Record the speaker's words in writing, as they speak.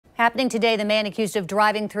Happening today, the man accused of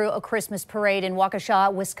driving through a Christmas parade in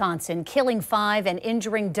Waukesha, Wisconsin, killing 5 and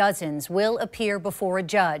injuring dozens, will appear before a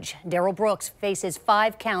judge. Darrell Brooks faces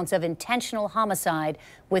 5 counts of intentional homicide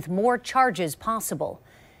with more charges possible.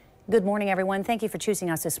 Good morning, everyone. Thank you for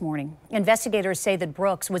choosing us this morning. Investigators say that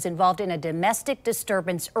Brooks was involved in a domestic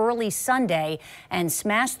disturbance early Sunday and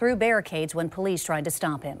smashed through barricades when police tried to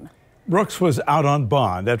stop him. Brooks was out on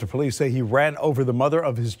bond after police say he ran over the mother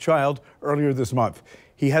of his child earlier this month.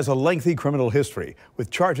 He has a lengthy criminal history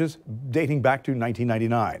with charges dating back to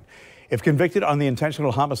 1999. If convicted on the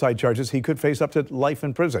intentional homicide charges, he could face up to life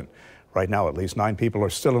in prison. Right now, at least 9 people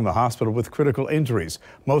are still in the hospital with critical injuries,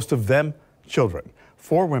 most of them children.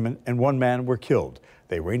 4 women and 1 man were killed.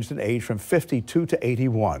 They ranged in age from 52 to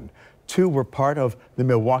 81. 2 were part of the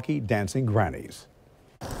Milwaukee Dancing Grannies.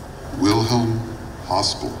 Wilhelm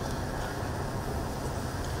Hospital.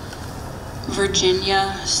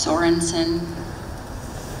 Virginia Sorensen.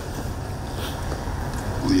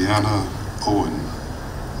 Leanna Owen.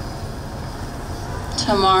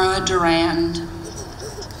 Tamara Durand.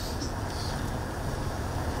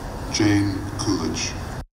 Jane Coolidge.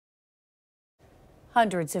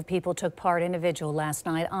 Hundreds of people took part in a vigil last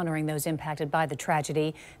night honoring those impacted by the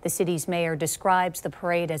tragedy. The city's mayor describes the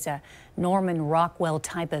parade as a Norman Rockwell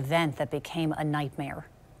type event that became a nightmare.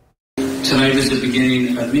 Tonight is the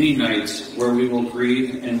beginning of many nights where we will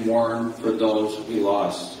grieve and mourn for those we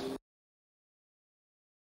lost.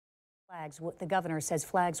 The governor says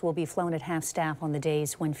flags will be flown at half-staff on the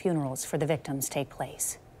days when funerals for the victims take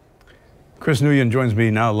place. Chris Nguyen joins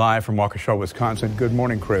me now live from Waukesha, Wisconsin. Good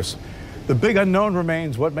morning, Chris. The big unknown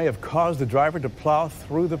remains what may have caused the driver to plow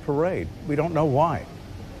through the parade. We don't know why.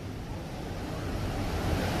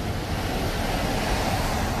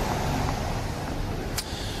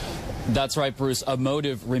 That's right, Bruce. A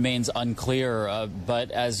motive remains unclear,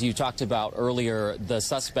 but as you talked about earlier, the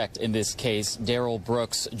suspect in this case, Darrell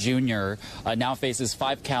Brooks Jr., now faces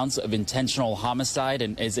 5 counts of intentional homicide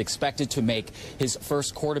and is expected to make his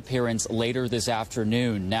first court appearance later this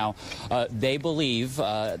afternoon. Now, they believe,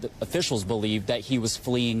 the officials believe, that he was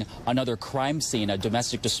fleeing another crime scene, a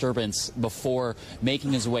domestic disturbance, before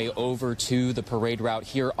making his way over to the parade route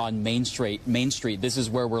here on Main Street. This is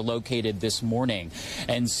where we're located this morning.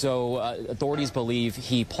 And so authorities believe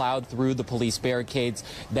he plowed through the police barricades,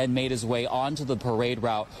 then made his way onto the parade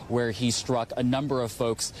route where he struck a number of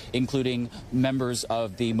folks, including members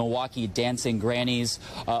of the Milwaukee Dancing Grannies,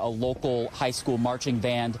 a local high school marching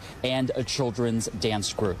band, and a children's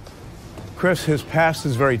dance group. Chris, his past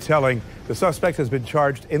is very telling. The suspect has been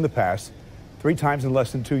charged in the past 3 times in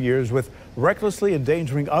less than 2 years with recklessly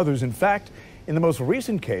endangering others. In fact, in the most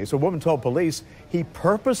recent case, a woman told police he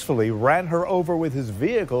purposefully ran her over with his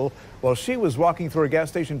vehicle while she was walking through a gas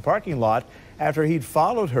station parking lot after he'd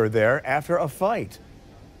followed her there after a fight.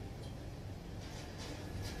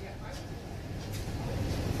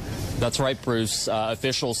 That's right, Bruce.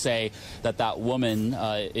 Officials say that woman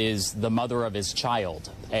is the mother of his child.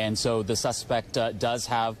 And so the suspect does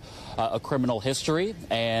have a criminal history,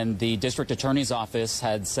 and the district attorney's office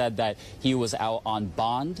had said that he was out on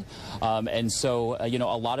bond. And so,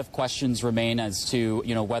 a lot of questions remain as to,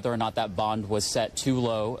 whether or not that bond was set too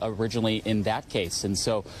low originally in that case. And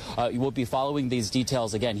so we'll be following these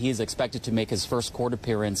details. Again, he is expected to make his first court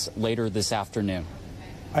appearance later this afternoon.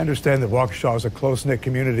 I understand that Waukesha is a close-knit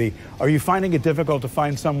community. Are you finding it difficult to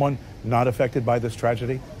find someone not affected by this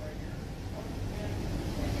tragedy?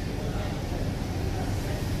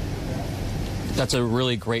 That's a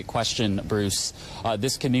really great question, Bruce.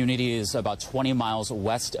 This community is about 20 miles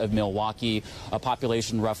west of Milwaukee, a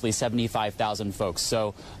population roughly 75,000 folks.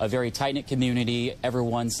 So a very tight-knit community.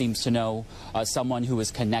 Everyone seems to know someone who is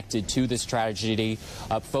connected to this tragedy.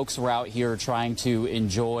 Folks were out here trying to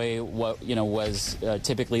enjoy what, was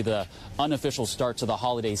typically the unofficial start to the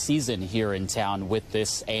holiday season here in town with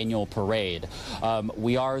this annual parade.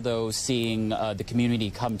 We are, though, seeing the community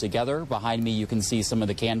come together. Behind me, you can see some of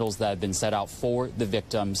the candles that have been set out for the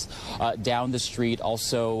victims. Down the street,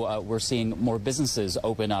 also, we're seeing more businesses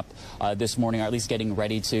open up this morning, or at least getting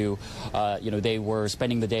ready to, they were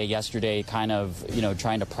spending the day yesterday kind of,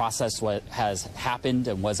 trying to process what has happened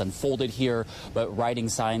and was unfolded here, but writing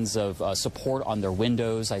signs of support on their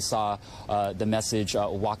windows. I saw the message,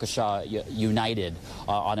 Waukesha United,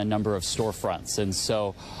 on a number of storefronts. And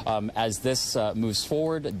so as this moves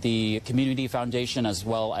forward, the Community Foundation as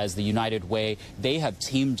well as the United Way, they have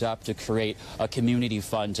teamed up to create a community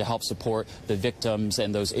fund to help support the victims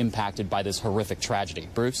and those impacted by this horrific tragedy.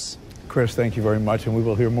 Bruce? Chris, thank you very much, and we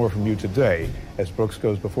will hear more from you today as Brooks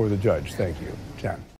goes before the judge. Thank you. Jan.